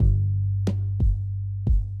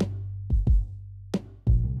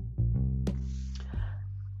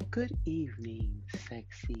Good evening,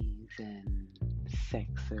 sexies and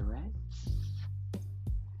sexerettes.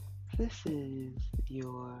 This is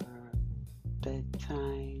your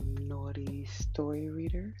bedtime naughty story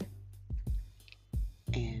reader,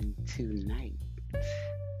 and tonight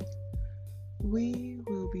we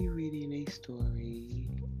will be reading a story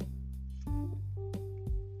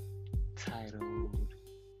titled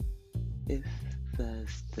If the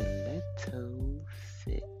Stiletto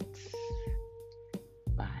Fits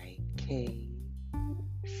by K.C.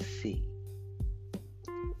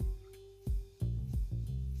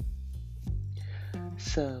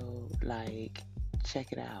 So,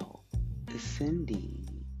 check it out. Cindy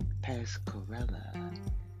Pasquarella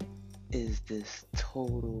is this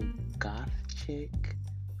total goth chick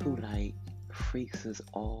who, freaks us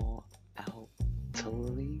all out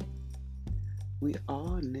totally. We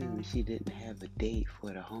all knew she didn't have a date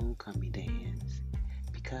for the homecoming dance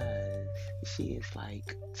because she is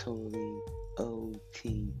totally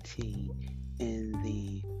OTT in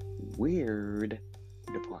the weird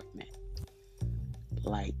department.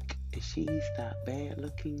 She's not bad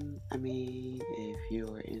looking. If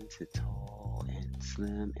you're into tall and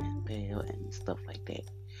slim and pale and stuff like that.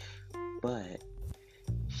 But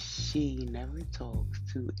she never talks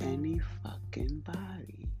to any fucking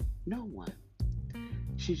body. No one.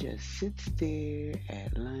 She just sits there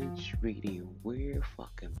at lunch reading weird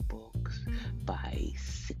fucking books by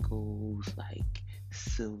sickles like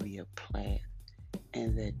Sylvia Plath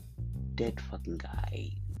and that dead fucking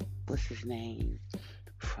guy. What's his name?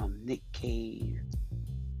 From Nick Cave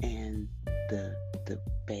and the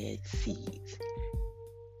Bad Seeds.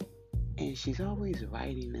 And she's always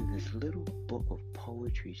writing in this little book of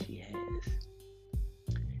poetry she has.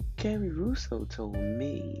 Carrie Russo told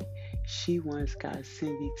me she once got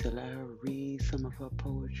Cindy to let her read some of her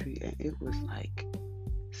poetry, and it was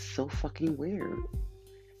so fucking weird.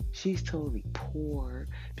 She's totally poor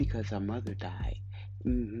because her mother died.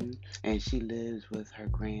 And she lives with her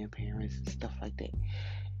grandparents and stuff like that.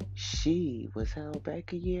 She was held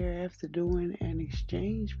back a year after doing an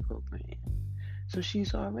exchange program. So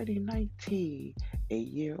she's already 19, a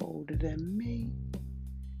year older than me.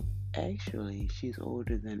 Actually, she's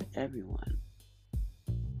older than everyone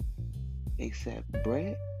except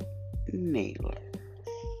Brett Naylor,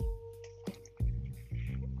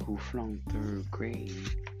 who flunked third grade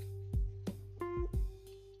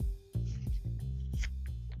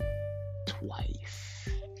twice.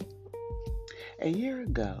 A year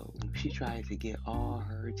ago, she tried to get all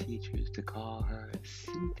her teachers to call her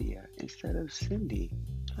Cynthia instead of Cindy.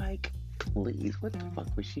 Please, what the fuck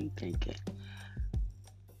was she thinking?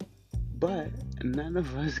 But none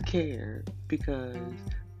of us care because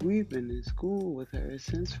we've been in school with her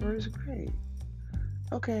since first grade.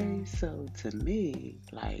 Okay, so to me,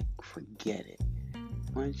 forget it.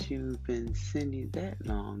 Once you've been Cindy that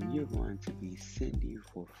long, you're going to be Cindy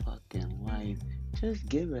for fucking life. Just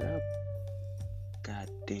give it up.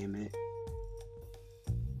 God damn it.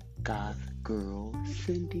 Goth girl,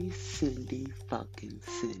 Cindy, fucking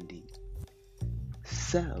Cindy.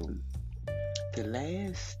 So, the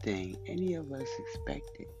last thing any of us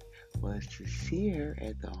expected was to see her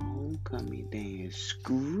at the homecoming dance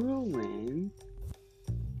screwing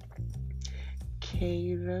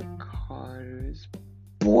Kayla Carter's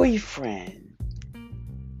boyfriend.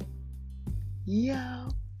 Yo,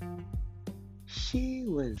 she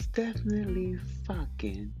was definitely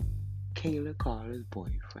fucking Kayla Carter's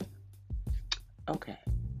boyfriend. Okay,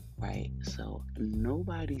 right? So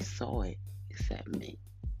nobody saw it except me.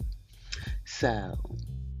 So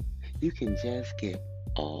you can just get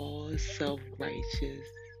all self-righteous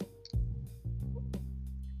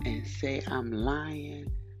and say I'm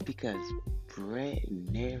lying because Brett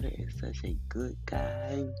Naylor is such a good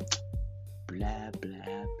guy. Blah,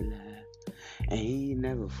 blah, blah. And he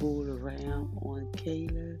never fooled around on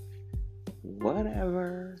Kayla.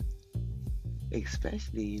 Whatever.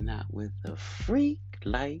 Especially not with a freak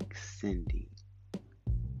like Cindy.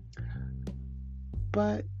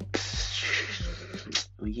 But,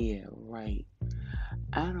 yeah, right.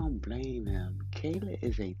 I don't blame him. Kayla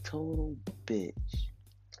is a total bitch.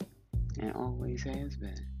 And always has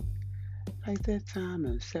been. That time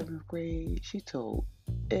in 7th grade, she told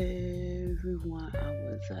everyone I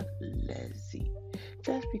was a lesbian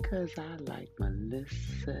just because I liked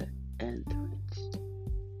Melissa Etheridge.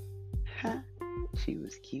 Huh? She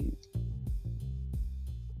was cute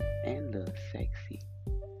and a little sexy.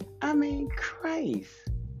 Christ.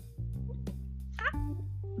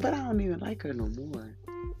 But I don't even like her no more.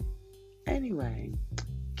 Anyway,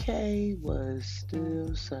 Kay was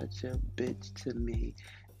still such a bitch to me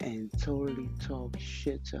and totally talk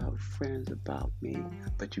shit to her friends about me.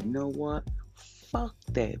 But you know what? Fuck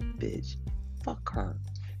that bitch. Fuck her.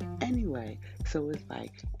 Anyway, so it's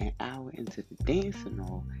like an hour into the dance and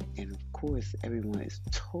all, and of course everyone is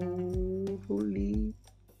totally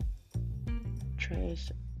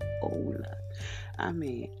trash Ola. I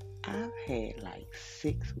mean, I've had like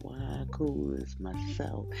 6 wine coolers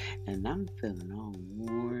myself, and I'm feeling all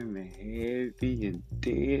warm and heavy and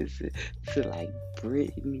dancing to like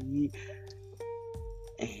Britney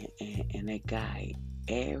and that guy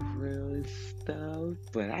Avril and stuff.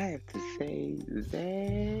 But I have to say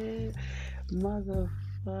that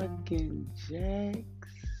motherfucking Jax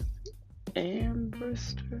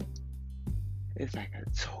Ambrister is like a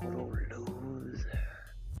total loser.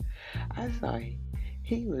 I saw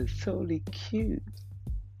he was totally cute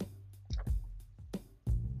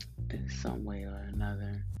in some way or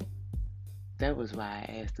another. That was why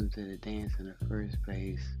I asked him to the dance in the first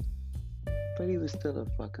place. But he was still a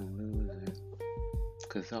fucking loser.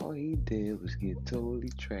 Cause all he did was get totally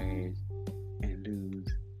trashed and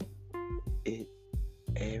lose it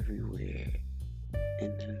everywhere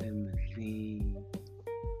in the limousine.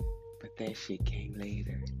 But that shit came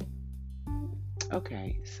later.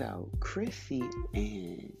 Okay, so Chrissy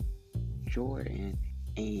and Jordan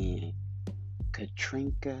and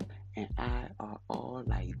Katrinka and I are all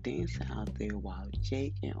like dancing out there while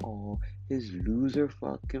Jake and all his loser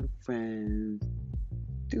fucking friends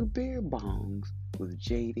do beer bongs with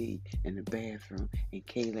JD in the bathroom, and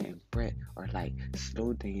Kayla and Brett are like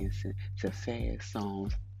slow dancing to fast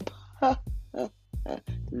songs.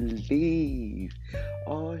 Leave.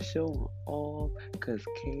 All showing off because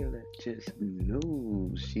Kayla just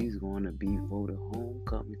knows she's going to be voted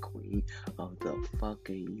homecoming queen of the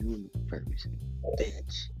fucking universe.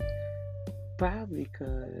 Bitch. Probably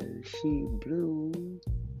because she blew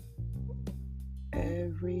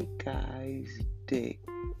every guy's dick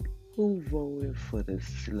who voted for the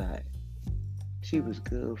slut. She was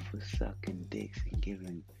good for sucking dicks and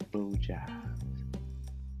giving blowjobs.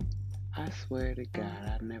 I swear to God,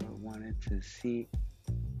 I never wanted to see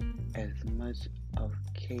as much of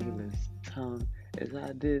Kayla's tongue as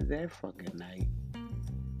I did that fucking night.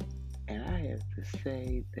 And I have to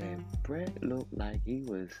say that Brett looked like he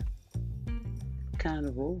was kind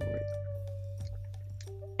of over it.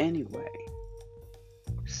 Anyway,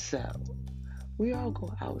 so we all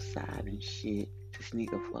go outside and shit to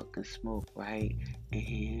sneak a fucking smoke, right?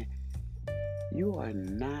 And you are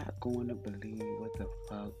not going to believe what the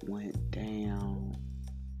fuck went down.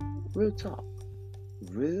 Real talk.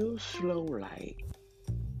 Real slow like.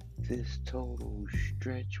 This total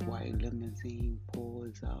stretch white limousine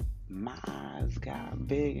pulls up. My eyes got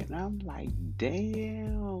big and I'm like,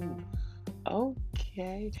 damn.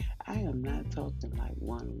 Okay. I am not talking like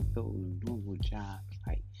one of those normal jobs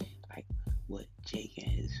like what Jake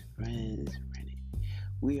and his friends rented.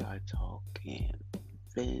 We are talking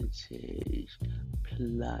vintage,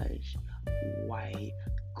 plush, white,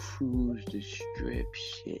 cruise the strip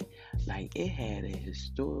shit. Like it had a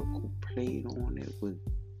historical plate on it with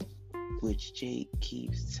which Jake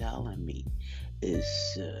keeps telling me is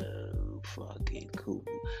so fucking cool.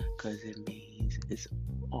 Cause it means it's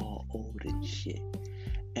all old and shit.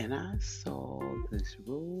 And I saw this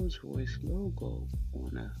Rolls Royce logo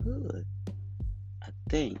on the hood. I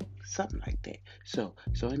think something like that. So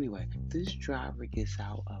anyway, this driver gets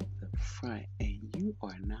out of the front, and you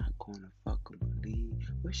are not gonna fucking believe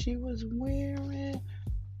what she was wearing.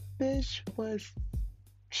 Bitch was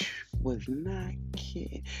not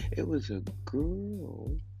kidding. It was a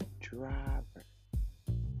girl driver.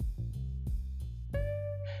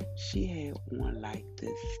 She had on like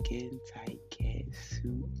this skin tight cat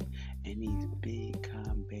suit and these big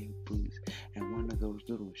combat boots and one of those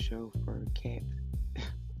little chauffeur caps.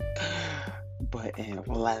 But in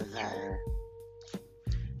leather.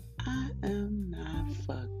 I am not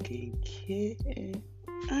fucking kidding.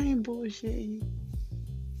 I ain't bullshitting.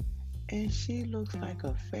 And she looks like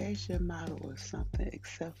a fashion model or something,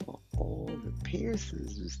 except for all the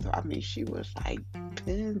piercings and stuff. I mean, she was like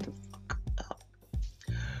pinned the fuck up.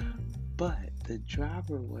 But the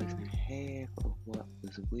driver wasn't half of what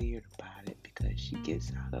was weird about it, because she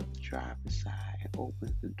gets out of the driver's side and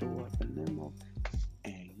opens the door of the limo.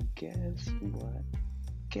 And guess what?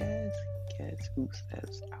 Guess who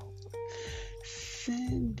steps out?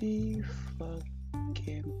 Cindy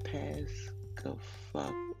fucking Pascal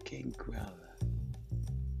fucking Grella.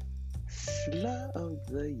 Slut of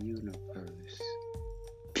the universe.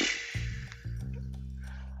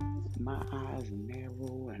 My eyes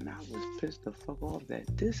narrow and I was pissed the fuck off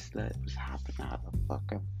that this slut was hopping out of a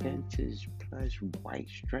fucking vintage plush white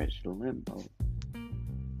stretch limo.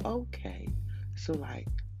 Okay, so like,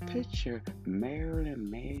 picture Marilyn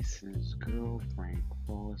Manson's girlfriend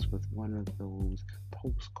crossed with one of those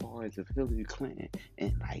postcards of Hillary Clinton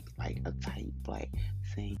and like a tight black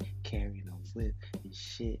thing carrying a whip and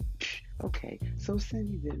shit. Okay, so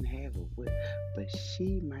Cindy didn't have a whip, but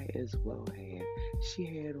she might as well have. She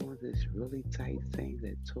had on this really tight thing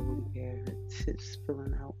that totally had her tits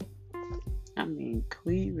spilling out. I mean,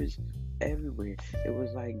 cleavage everywhere. It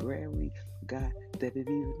was like gravity forgot that it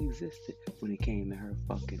even existed when it came to her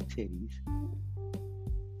fucking titties.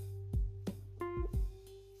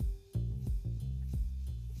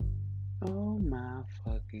 Oh my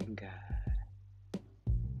fucking god.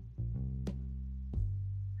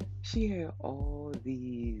 She had all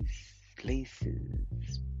these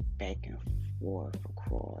laces back and forth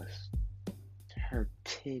across her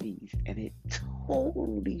titties, and it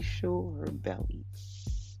totally showed her belly.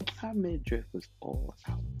 Her midriff was all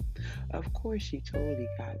out. Of course, she totally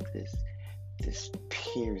got this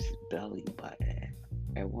pierced belly button.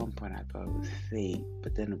 At one point, I thought it was fake,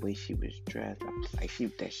 but then the way she was dressed, I was like,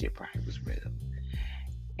 that shit probably was real.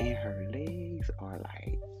 And her legs are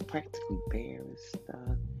like practically bare and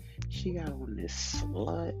stuff. She got on this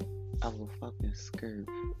slut of a fucking skirt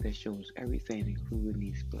that shows everything, including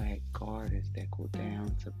these black garters that go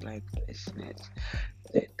down to black fishnets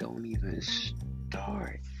that don't even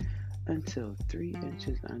start until 3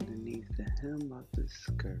 inches underneath the hem of the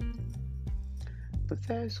skirt. But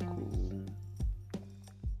that's cool,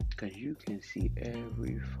 because you can see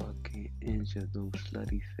every fucking inch of those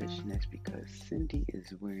slutty fishnets because Cindy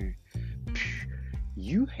is wearing.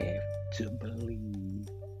 You have to believe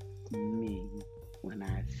me when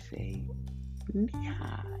I say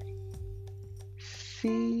knee-high,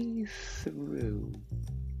 see-through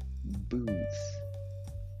boots.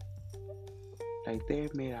 Like they're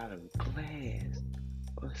made out of glass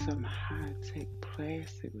or some high-tech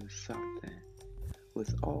plastic or something,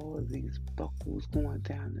 with all of these buckles going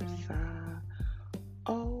down the side.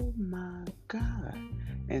 Oh my god.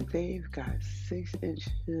 And they've got 6-inch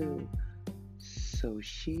heels. So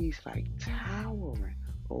she's like towering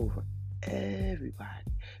over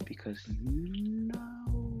everybody because no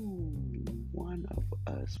one of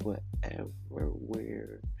us would ever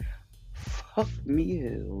wear fuck me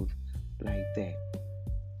heels like that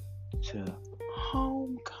to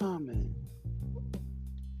homecoming.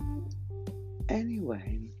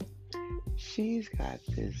 Anyway, she's got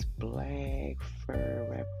this black fur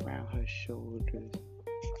wrapped around her shoulders,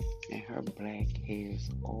 and her black hair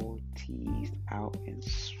is all teased out and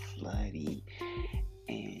slutty,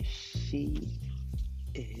 and she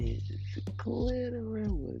is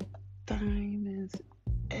glittering with diamonds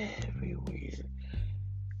everywhere.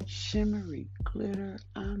 Shimmery glitter.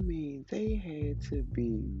 I mean, they had to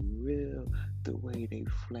be real the way they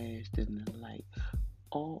flashed in the light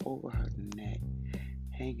all over her neck,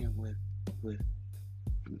 hanging with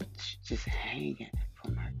just hanging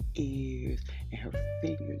from her ears and her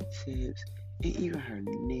fingertips and even her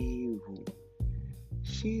navel.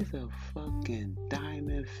 She's a fucking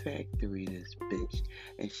diamond factory, this bitch.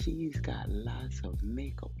 And she's got lots of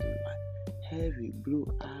makeup on, like heavy blue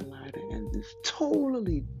eyeliner and this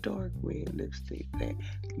totally dark red lipstick that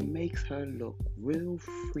makes her look real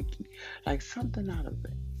freaky. Like something out of a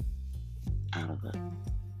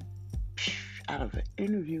out of an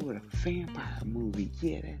interview with a vampire movie.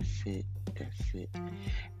 Yeah, that's it. That's it.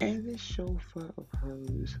 And this chauffeur of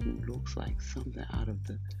hers who looks like something out of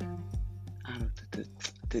the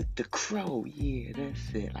Crow. Yeah,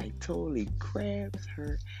 that's it. Like totally grabs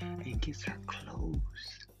her and gets her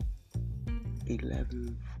close.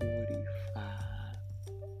 11:45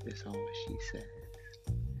 is all she says.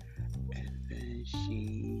 And then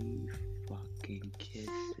she fucking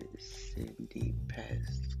kisses Cindy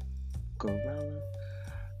Pasquarella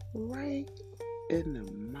right in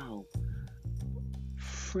the mouth.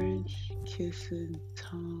 French kissing,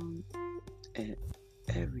 tongue, and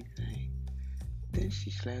everything. Then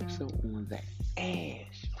she slaps her on the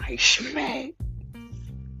ass, like smack.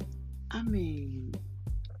 I mean,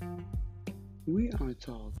 we are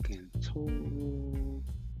talking total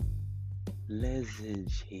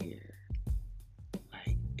lesage here.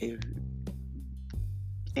 Like, if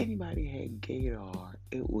anybody had Gator,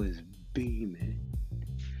 it was beaming.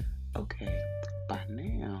 Okay, by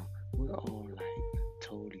now, we're all like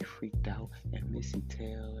totally freaked out, and Missy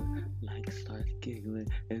Taylor like starts giggling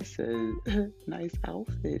and says, "Nice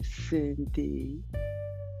outfit, Cindy."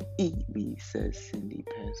 "Eat me," says Cindy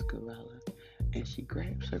Pasquarella, and she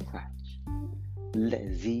grabs her crotch.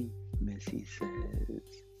 "Lazy," Missy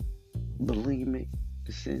says. "Bulimic,"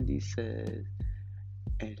 Cindy says,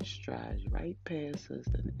 and strides right past us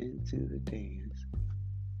and into the dance.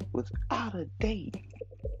 was out of date.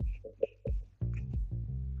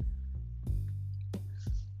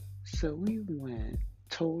 So we went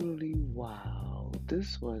totally wild.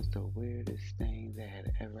 This was the weirdest thing that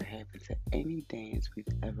had ever happened to any dance we've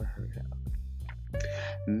ever heard of.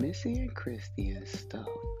 Missy and Christy and stuff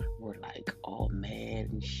were like all mad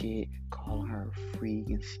and shit, calling her a freak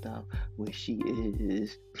and stuff, which she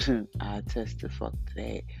is. I attest the fuck to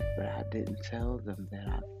that, but I didn't tell them that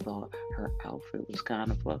I thought her outfit was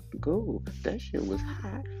kind of fucking cool. That shit was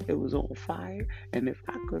hot, it was on fire, and if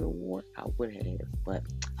I could have worn, I would have. But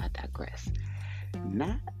I digress.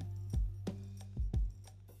 Not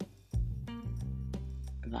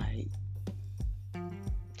like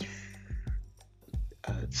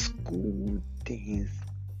a school dance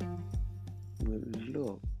would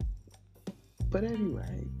look. But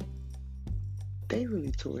anyway, they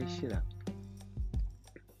really tore his shit up.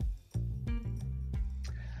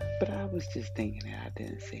 But I was just thinking that I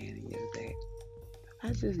didn't say any of that.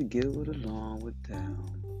 I just giggled along with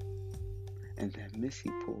them. And then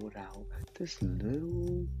Missy pulled out this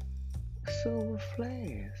little silver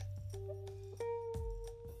flask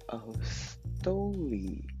of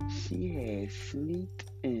Stoli she had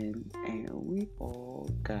sneaked in, and we all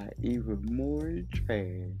got even more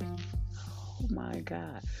trash. Oh my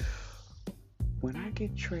god. When I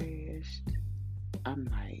get trashed, I'm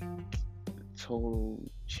like total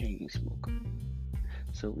chain smoker.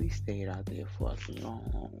 So we stayed out there for a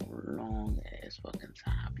long, long ass fucking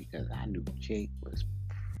time because I knew Jake was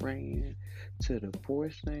praying to the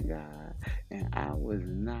porcelain god, and I was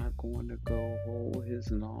not going to go hold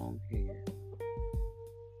his long hair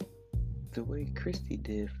the way Christy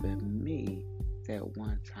did for me that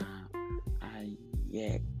one time I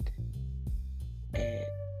yacked at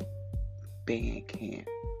band camp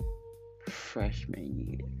freshman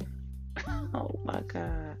year. Oh my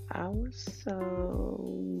god, I was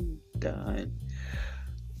so done.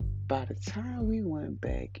 By the time we went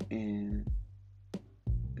back in,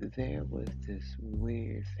 there was this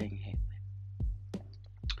weird thing happening.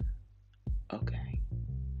 Okay.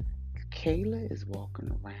 Kayla is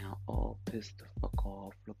walking around all pissed the fuck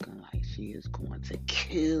off, looking like she is going to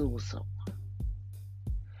kill someone.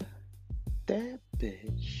 That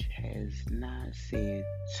bitch has not said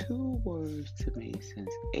 2 words to me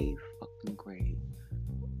since 8th fucking grade.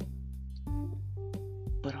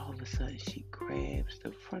 But all of a sudden she grabs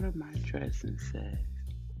the front of my dress and says,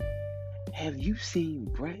 "Have you seen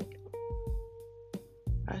Brett?"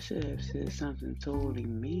 I should have said something totally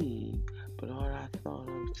mean, but all I thought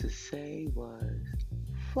of to say was,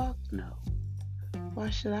 "Fuck no. Why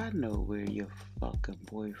should I know where your fucking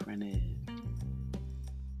boyfriend is?"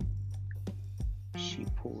 She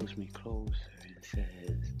pulls me closer and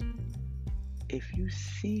says, "If you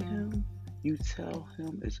see him, you tell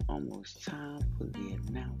him it's almost time for the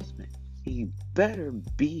announcement. He better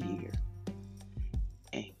be here."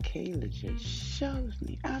 And Kayla just shoves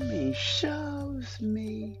me. I mean, shoves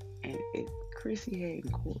me. And if Chrissy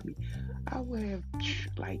hadn't caught me, I would have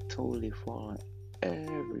like totally fallen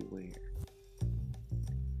everywhere.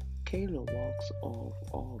 Kayla walks off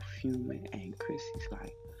all fuming, and Chrissy's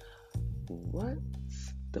like, "What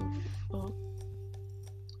the fuck?"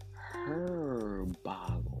 Her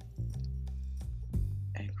boggle.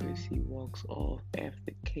 And Chrissy walks off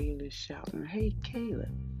after Kayla shouting, "Hey Kayla,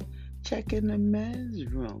 check in the men's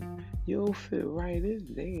room. You'll fit right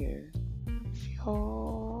in there."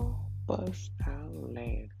 Y'all bust out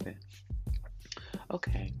laughing.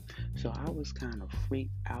 Okay, so I was kind of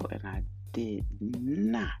freaked out, and I did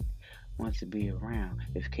not want to be around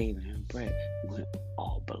if Caitlin and Brett went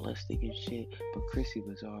all ballistic and shit, but Chrissy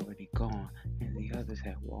was already gone and the others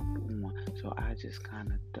had walked on, so I just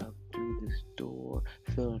kind of ducked through this door,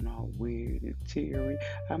 feeling all weird and teary.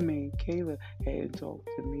 I mean, Kayla hadn't talked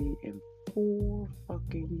to me in 4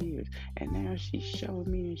 fucking years, and now she's showing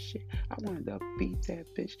me and shit. I wanted to beat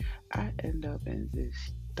that bitch. I end up in this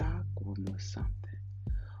stock room or something,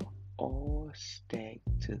 all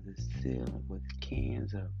stacked to the ceiling with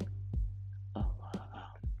cans of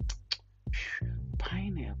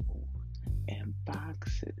pineapple and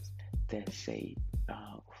boxes that say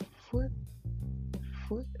foot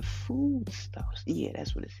food stuffs. Yeah,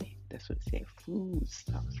 that's what it said. That's what it said. Food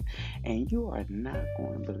stuffs. And you are not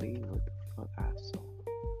going to believe what the fuck I saw.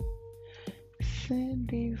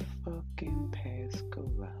 Cindy fucking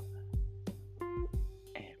Pascarella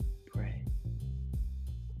and Brett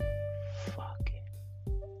fucking.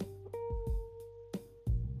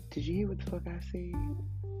 Did you hear what the fuck I said?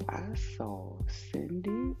 I saw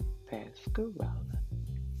Cindy Pascarella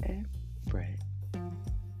and Brett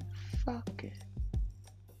fucking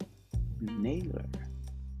Naylor.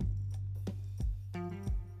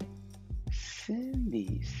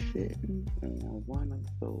 Cindy sitting on one of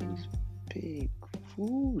those big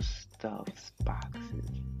foodstuffs boxes,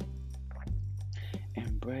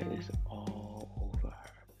 and Brett is all over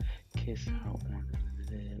her, kissing her on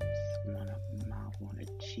the lips, on her mouth, on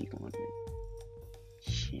her cheek, on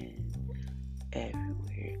the chin,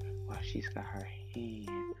 everywhere, while she's got her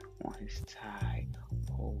hand on his thigh,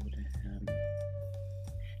 holding him.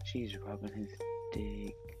 She's rubbing his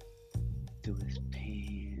dick through his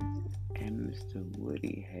pants, and Mr.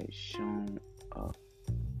 Woody has shown up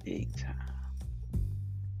big time.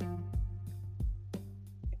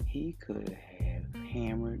 He could have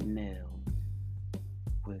hammered nails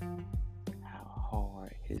with how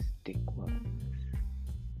hard his dick was.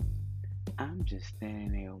 I'm just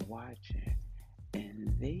standing there watching,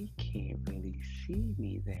 and they can't really see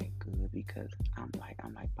me that good because I'm like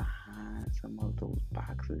behind some of those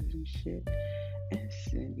boxes and shit. And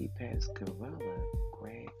Cindy Pascarella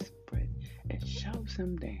grabs Brett and shoves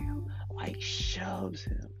him down, like shoves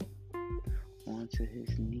him onto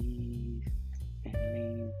his knees and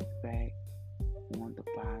leans back on the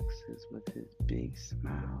boxes with his big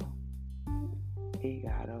smile. He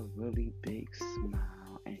got a really big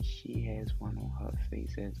smile, and she has one on her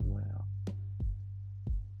face as well.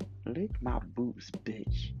 "Lick my boobs,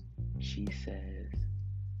 bitch," she says.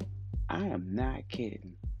 I am not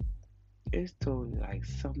kidding. It's totally like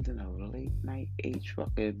something of a late night H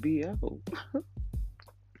fucking BO.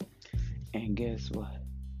 And guess what?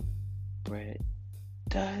 Brett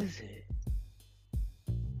does it.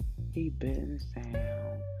 He bends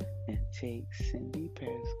down and takes Cindy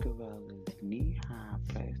Pascarella's knee-high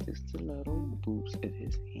plastic stiletto boots in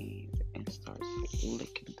his hands and starts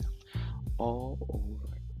licking them all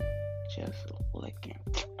over, just licking.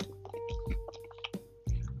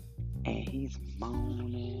 And he's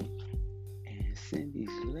moaning, and Cindy's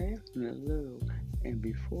laughing a little, and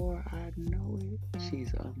before I know it,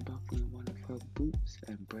 she's unbuckling one of her boots,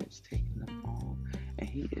 and Brett's taking them off, and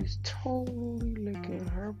he is totally licking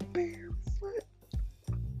her bare foot.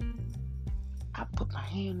 I put my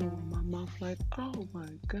hand over my mouth like, oh my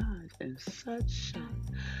gosh, in such shock.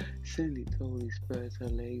 Cindy totally spreads her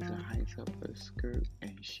legs and hikes up her skirt,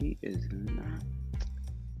 and she is not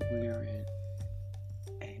wearing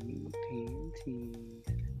any panties.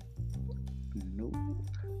 Nope,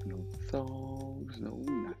 no thongs, no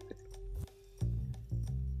nothing.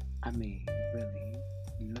 I mean, really,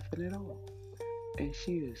 nothing at all. And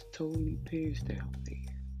she is totally pierced out there.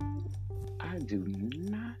 I do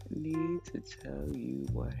not need to tell you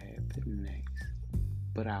what happened next,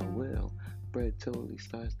 but I will. Brett totally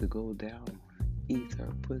starts to go down on her, eats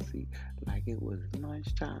her pussy like it was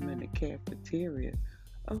lunchtime in the cafeteria.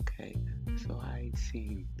 Okay, so I ain't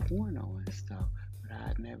seen porno and stuff, but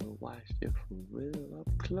I never watched it for real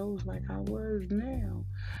up close like I was now.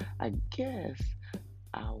 I guess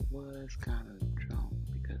I was kind of drunk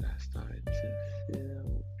because I started to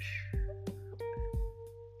feel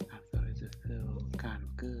kind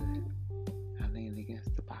of good. I leaned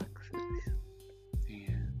against the boxes,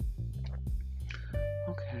 and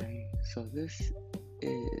okay, so this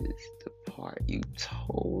is the part you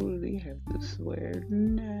totally have to swear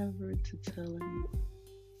never to tell anyone.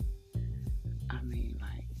 I mean,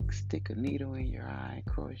 like, stick a needle in your eye,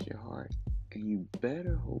 cross your heart, and you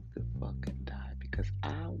better hope to fucking die, because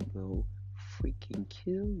I will freaking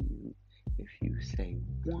kill you if you say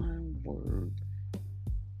one word,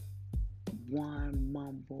 one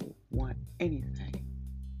mumble, one anything.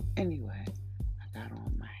 Anyway, I got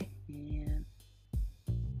on my hand.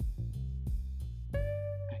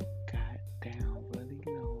 I got down really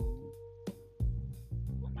low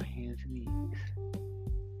on my hands and knees.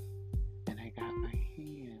 And I got my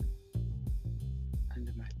hand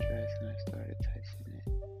under my dress and I started touching it.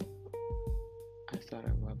 I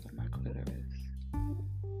started rubbing my clitoris.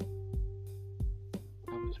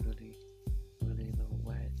 I was really, really a little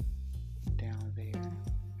wet down there.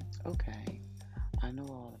 Okay, I know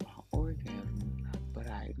all about orgasm, but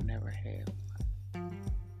I never had one.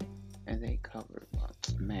 And they covered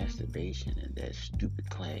masturbation in that stupid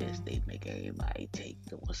class they make everybody take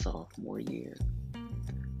during sophomore year.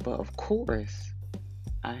 But of course,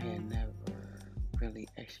 I had never really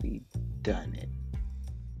actually done it.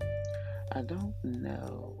 I don't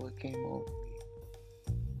know what came over me.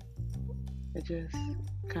 It just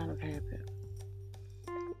kind of happened.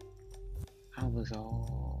 I was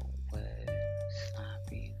all wet,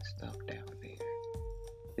 sloppy and stuff down there.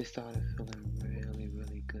 It started feeling really,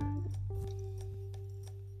 really good.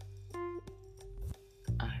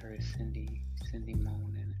 I heard Cindy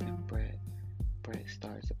moaning, and Brett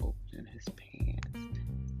starts opening his pants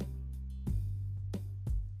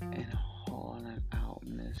and hauling out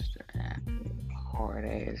Mr. Apple. hard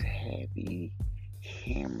ass, happy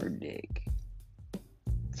hammer dick,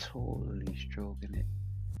 totally stroking it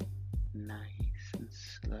nice and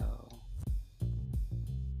slow.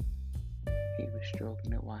 He was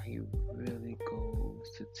stroking it while he really goes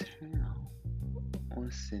to town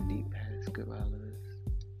on Cindy Pascarella's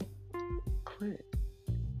clit.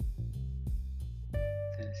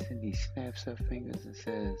 Then Cindy snaps her fingers and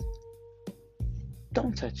says,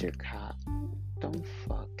 "Don't touch your cock. Don't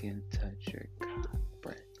fucking touch your cock,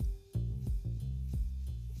 Brett."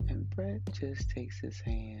 And Brett just takes his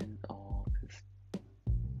hand off his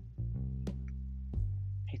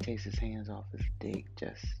he takes his hands off his dick,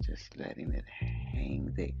 just letting it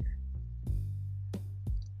hang there.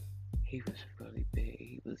 He was really big.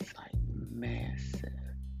 He was like massive.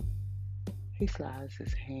 He slides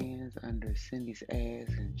his hands under Cindy's ass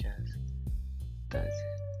and just does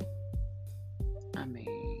it. I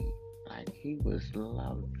mean, like he was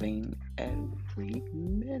loving every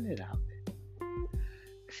minute of it.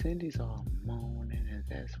 Cindy's all moaning, and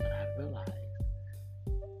that's when I realized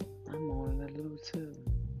I'm moaning a little too.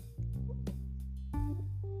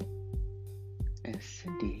 And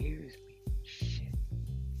Cindy hears me. Shit.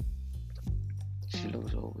 She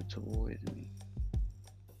looks over towards me.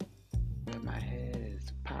 Where my head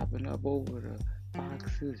is popping up over the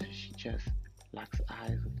boxes, she just locks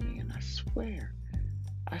eyes with me, and I swear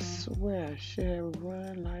I should have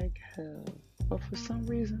run like hell. But for some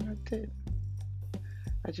reason I didn't.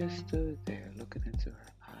 I just stood there looking into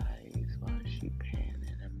her eyes while she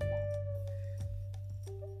panicked and moaned.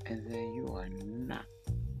 And then you are not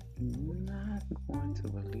going to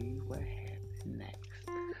believe what happened next.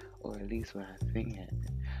 Or at least what I think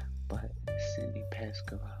happened. But Cindy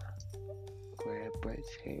Pascarella grabbed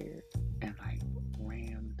Brett's hair and like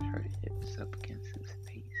rammed her hips up against his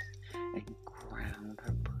face and ground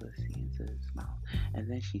her pussy into his mouth. And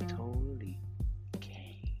then she totally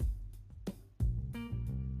came.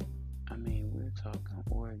 I mean, we're talking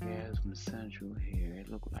orgasm central here. It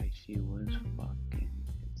looked like she was fucking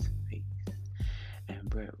his face. And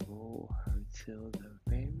Brett rolled her till the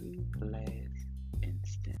very last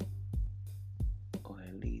instant. Or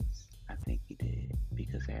at least I think he did.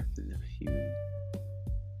 Because after the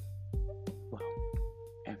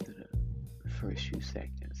first few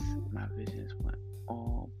seconds, my visions went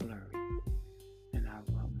all blurry. And I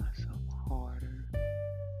rubbed myself harder.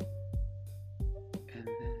 And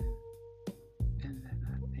then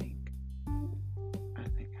I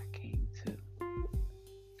think I came to.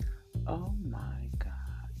 Oh my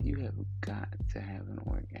God, you have got to have an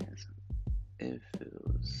orgasm. It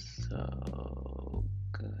feels so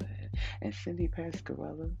good. And Cindy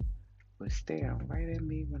Pascarella was staring right at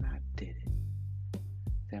me when I did it.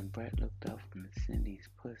 Then Brett looked up from Cindy's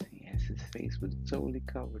pussy as his face was totally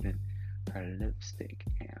covered in her lipstick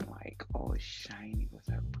and like all shiny with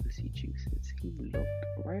her pussy juices. He looked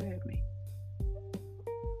right at me.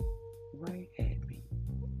 Right at me.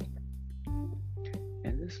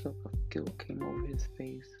 And this look of guilt came over his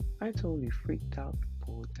face. I totally freaked out,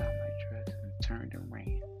 pulled down my dress, and turned and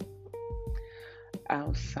ran.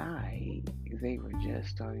 Outside, they were just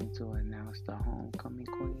starting to announce the homecoming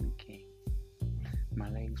queen and king. My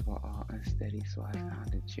legs were all unsteady, so I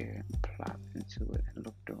found a chair and plopped into it and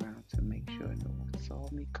looked around to make sure no one saw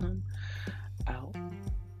me come out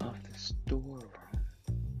of the storeroom.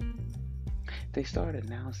 They started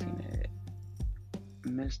announcing it.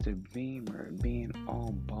 Mr. Beamer being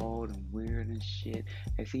all bald and weird and shit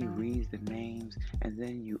as he reads the names, and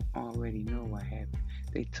then you already know what happened.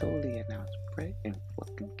 They totally announced Brett and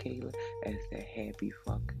fucking Kayla as the happy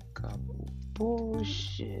fucking couple.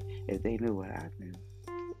 Bullshit, if they knew what I knew.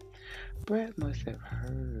 Brett must have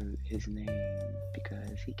heard his name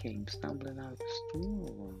because he came stumbling out of the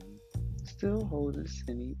storeroom, still holding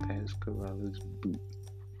Cindy Pascarella's boot.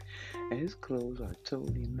 And his clothes are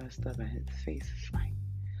totally messed up and his face is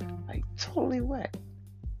like totally wet.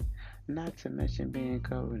 Not to mention being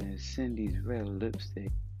covered in Cindy's red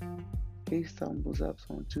lipstick. He stumbles up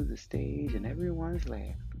onto the stage and everyone's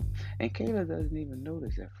laughing. And Kayla doesn't even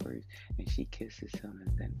notice at first, and she kisses him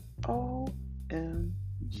and then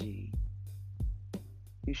OMG.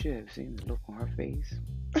 You should have seen the look on her face.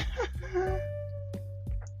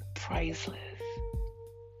 Priceless.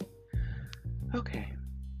 Okay.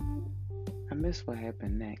 I missed what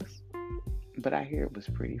happened next, but I hear it was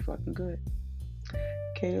pretty fucking good.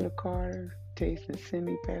 Kayla Carter tasting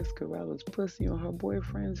Cindy Pascarella's pussy on her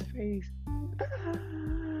boyfriend's face.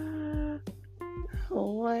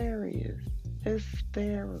 Hilarious.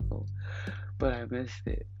 Hysterical. But I missed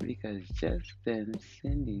it because just then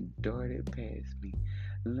Cindy darted past me,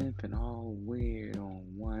 limping all weird on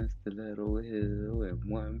one stiletto heel and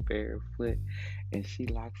one barefoot, and she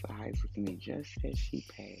locks eyes with me just as she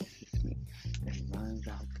passes me and runs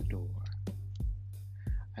out the door.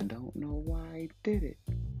 I don't know why I did it,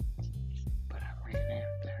 but I ran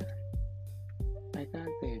after her. I got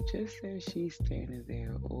there just as she's standing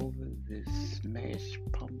there over this smashed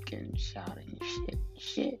pumpkin shouting shit,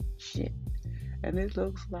 shit, shit. And it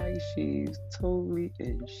looks like she's totally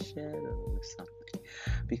in shadow or something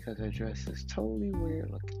because her dress is totally weird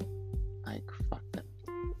looking, like fucked up,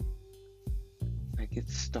 like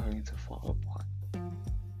it's starting to fall apart.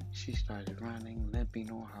 She started running,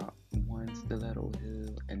 limping on her one stiletto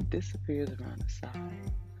heel, and disappears around the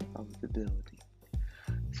side of the building.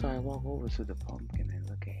 So I walk over to the pumpkin and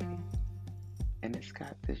look at it, and it's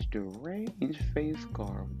got this deranged face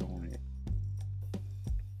carved on it.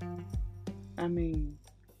 I mean,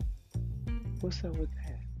 what's up with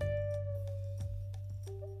that?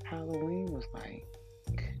 Halloween was like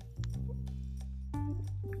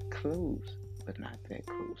close, but not that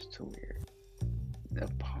close to where the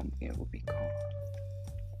pumpkin would be carved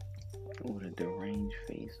with a deranged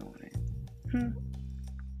face on it.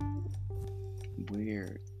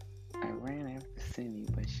 Weird. I ran after Cindy,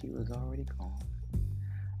 but she was already gone.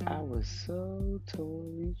 I was so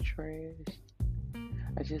totally trashed.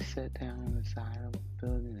 I just sat down on the side of the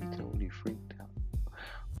building and totally freaked out.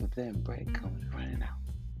 But then Brett comes running out.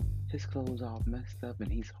 His clothes all messed up,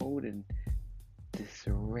 and he's holding this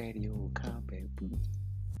ratty old combat boot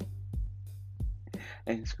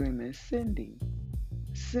and screaming, Cindy,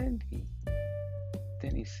 Cindy.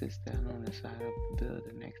 Then he sits down on the side of the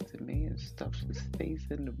building next to me and stuffs his face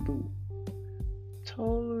in the boot,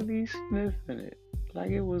 totally sniffing it like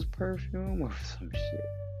it was perfume or some shit.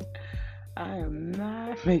 I am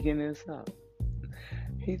not making this up.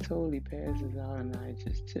 He totally passes out, and I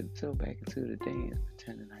just tiptoe back into the dance,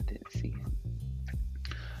 pretending I didn't see him.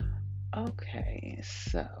 Okay,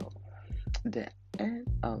 so the end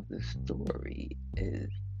of the story is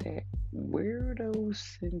that weirdo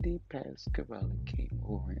Cindy Pasquarelli came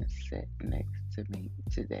over and sat next to me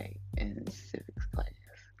today in civics class,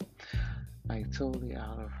 like totally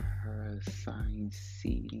out of her assigned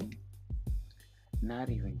seating, not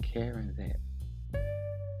even caring that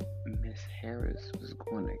Miss Harris was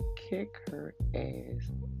going to kick her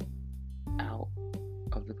ass out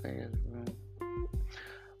of the classroom.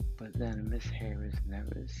 But then Miss Harris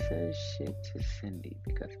never says shit to Cindy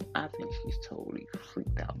because I think she's totally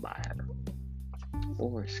freaked out by her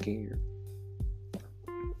or scared.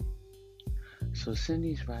 So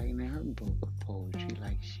Cindy's writing in her book of poetry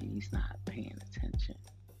like she's not paying attention.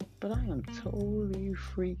 But I am totally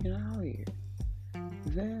freaking out here.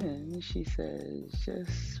 Then she says,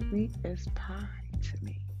 just sweet as pie to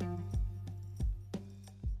me.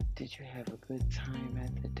 Did you have a good time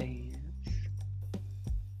at the dance?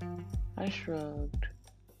 I shrugged.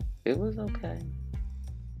 It was okay.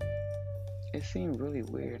 It seemed really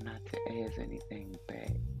weird not to ask anything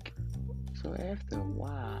back. So after a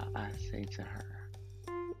while, I say to her,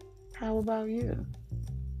 how about you?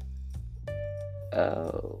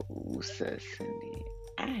 Oh, says Cindy,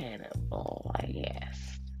 I had a ball, I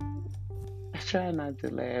guess. I tried not to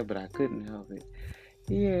laugh, but I couldn't help it.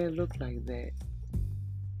 Yeah, it looked like that.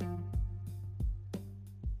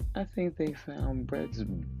 I think they found Brett's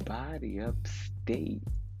body upstate.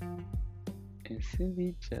 And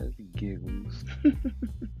Cindy just giggles.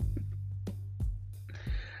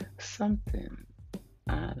 Something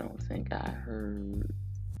I don't think I heard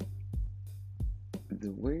the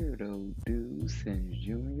weirdo do since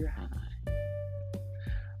junior high.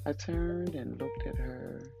 I turned and looked at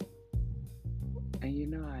her,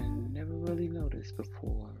 and I never really noticed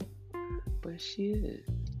before, but she is.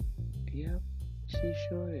 Yep, she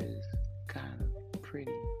sure is kind of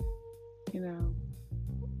pretty, in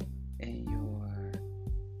your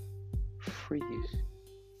freakish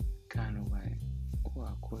kind of way. Or,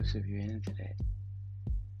 of course, if you're into that.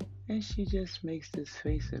 And she just makes this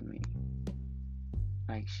face at me,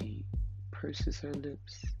 like she purses her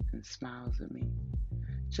lips and smiles at me.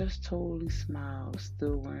 Just totally smiles,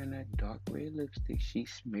 still wearing that dark red lipstick she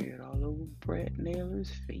smeared all over Brett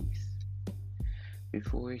Naylor's face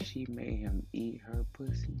before she made him eat her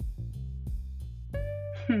pussy.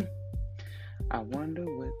 I wonder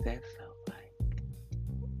what that felt like.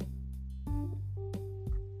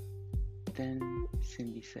 Then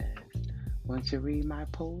Cindy says, want to read my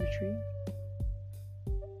poetry?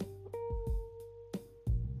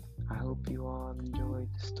 I hope you all enjoyed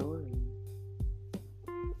the story.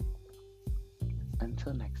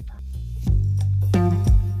 Until next time.